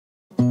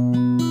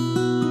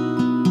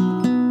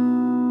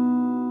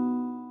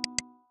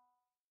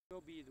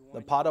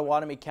The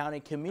Pottawatomie County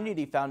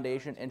Community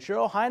Foundation and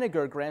Cheryl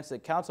Heiniger grants the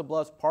Council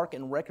Bluffs Park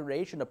and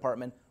Recreation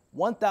Department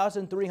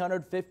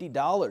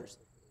 $1,350.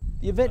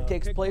 The event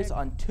takes place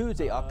on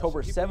Tuesday,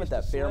 October 7th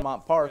at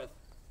Fairmont Park.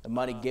 The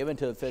money given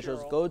to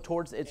officials go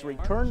towards its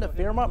Return to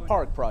Fairmont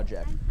Park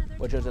project,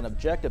 which is an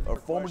objective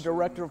of former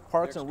Director of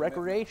Parks and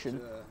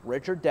Recreation,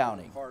 Richard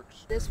Downing.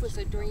 This was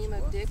a dream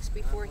of Dick's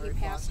before he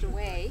passed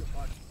away,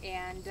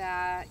 and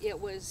it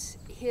was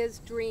his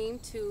dream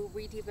to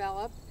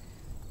redevelop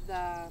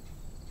the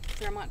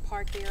Fairmont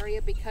Park area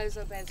because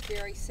of, as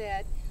Gary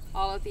said,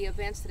 all of the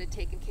events that had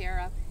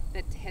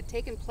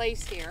taken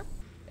place here.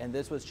 And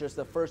this was just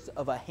the first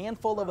of a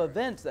handful of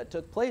events that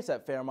took place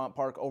at Fairmont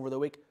Park over the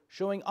week,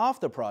 showing off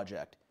the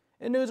project.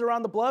 In news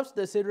around the Bluffs,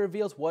 the city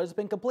reveals what has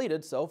been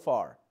completed so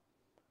far.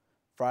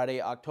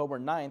 Friday, October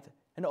 9th,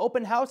 an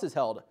open house is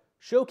held,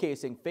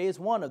 showcasing Phase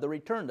 1 of the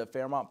Return to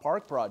Fairmont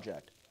Park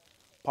project.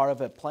 Part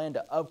of a plan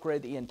to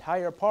upgrade the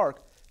entire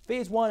park,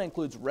 Phase 1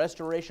 includes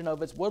restoration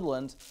of its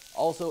woodlands,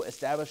 also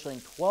establishing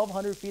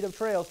 1,200 feet of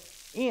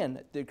trails,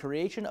 and the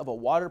creation of a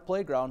water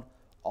playground,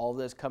 all of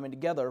this coming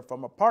together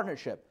from a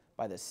partnership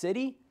by the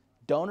city,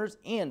 donors,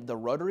 and the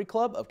Rotary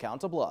Club of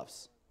Council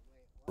Bluffs.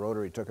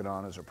 Rotary took it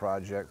on as a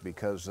project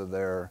because of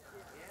their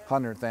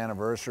 100th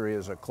anniversary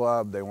as a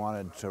club. They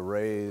wanted to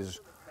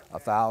raise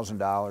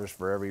 $1,000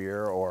 for every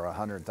year or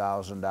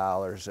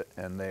 $100,000,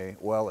 and they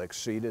well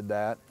exceeded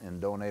that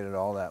and donated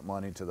all that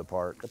money to the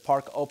park. The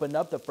park opened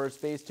up the first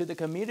phase to the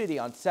community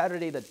on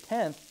Saturday the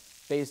 10th.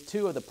 Phase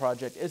 2 of the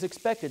project is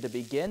expected to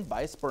begin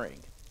by spring.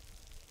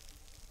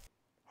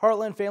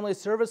 Heartland Family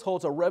Service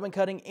holds a ribbon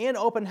cutting and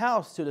open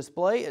house to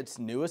display its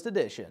newest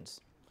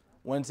additions.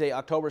 Wednesday,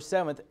 October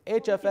 7th,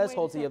 HFS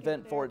holds the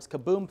event for its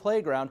Kaboom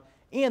Playground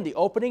and the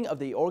opening of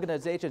the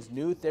organization's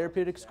new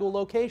therapeutic school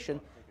location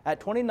at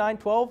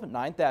 2912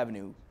 9th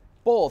Avenue.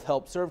 Both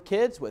help serve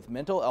kids with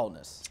mental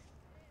illness.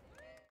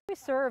 We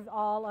serve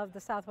all of the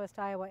Southwest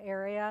Iowa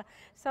area,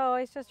 so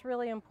it's just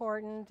really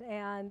important,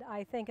 and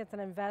I think it's an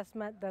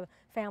investment the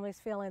families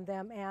feel in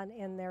them and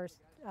in their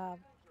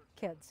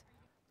kids.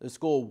 The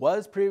school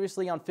was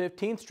previously on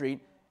 15th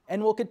Street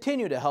and will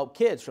continue to help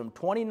kids from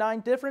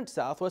 29 different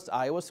Southwest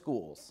Iowa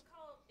schools.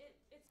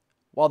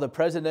 While the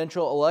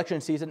presidential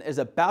election season is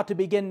about to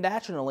begin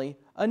nationally,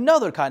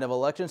 another kind of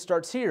election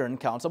starts here in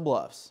Council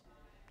Bluffs.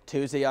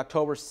 Tuesday,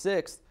 October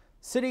 6th,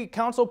 City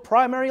Council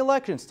primary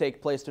elections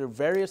take place through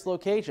various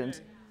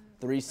locations.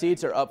 3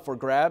 seats are up for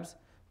grabs.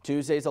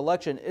 Tuesday's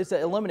election is to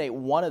eliminate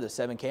one of the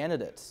 7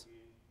 candidates.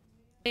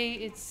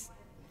 To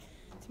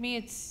me,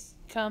 it's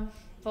come,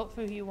 vote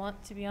for who you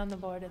want to be on the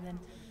board, and then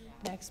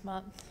next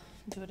month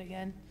do it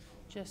again,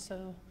 just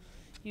so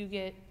you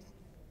get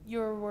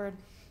your word,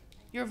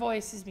 your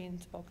voice is being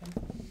spoken.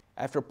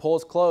 After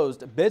polls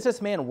closed,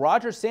 businessman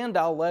Roger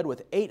Sandow led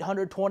with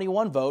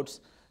 821 votes.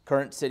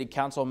 Current City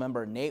Council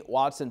member Nate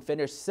Watson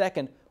finished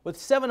second with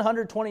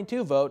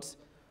 722 votes.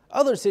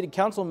 Other City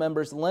Council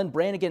members Lynn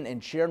Brannigan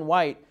and Sharon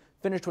White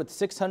finished with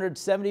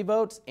 670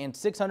 votes and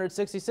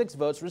 666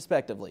 votes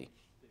respectively.